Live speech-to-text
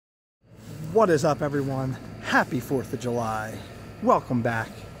What is up, everyone? Happy 4th of July. Welcome back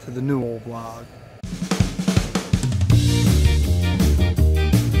to the new old vlog.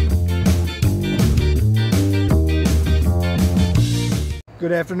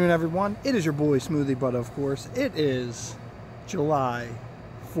 Good afternoon, everyone. It is your boy Smoothie, but of course it is July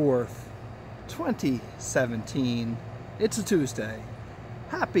 4th, 2017. It's a Tuesday.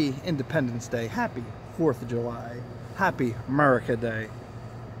 Happy Independence Day. Happy 4th of July. Happy America Day.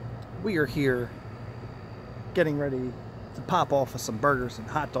 We are here getting ready to pop off with some burgers and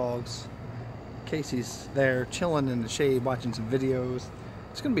hot dogs. Casey's there chilling in the shade watching some videos.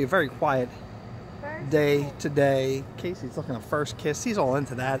 It's going to be a very quiet day today. Casey's looking at first kiss. He's all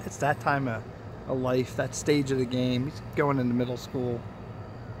into that. It's that time of life, that stage of the game. He's going into middle school.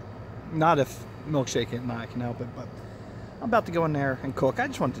 Not if Milkshake and I can help it, but I'm about to go in there and cook. I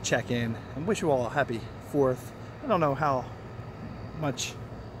just wanted to check in and wish you all a happy 4th. I don't know how much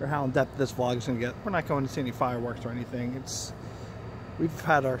or how in depth this vlog is going to get. We're not going to see any fireworks or anything. We've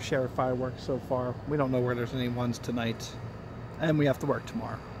had our share of fireworks so far. We don't know where there's any ones tonight, and we have to work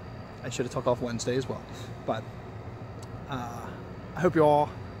tomorrow. I should have took off Wednesday as well, but I hope you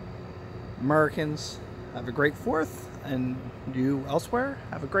all Americans have a great 4th, and you elsewhere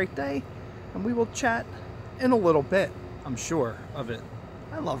have a great day, and we will chat in a little bit. I'm sure of it.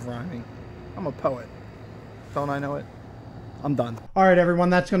 I love rhyming. I'm a poet. Don't I know it? I'm done. All right,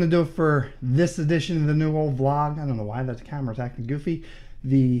 everyone, that's going to do it for this edition of the new old vlog. I don't know why that camera's acting goofy.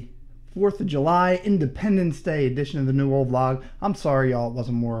 The 4th of July Independence Day edition of the new old vlog. I'm sorry, y'all, it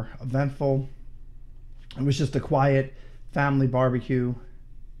wasn't more eventful. It was just a quiet family barbecue,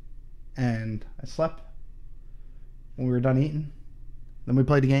 and I slept when we were done eating. Then we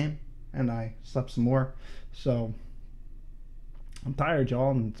played a game, and I slept some more. So I'm tired, y'all,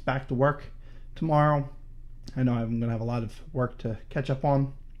 and it's back to work tomorrow. I know I'm going to have a lot of work to catch up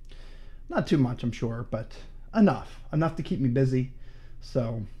on. Not too much, I'm sure, but enough to keep me busy.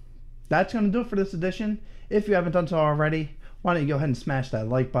 So that's going to do it for this edition. If you haven't done so already, why don't you go ahead and smash that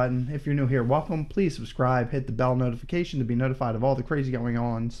like button. If you're new here, welcome. Please subscribe, hit the bell notification to be notified of all the crazy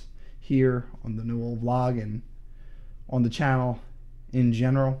going-ons here on the new old vlog and on the channel in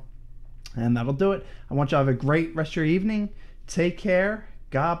general. And that'll do it. I want you to have a great rest of your evening. Take care.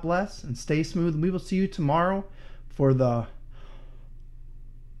 God bless and stay smooth. We will see you tomorrow for the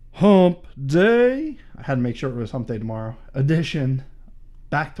Hump Day. I had to make sure it was Hump Day tomorrow. Edition,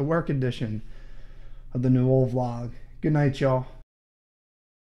 back to work edition of the new old vlog. Good night, y'all.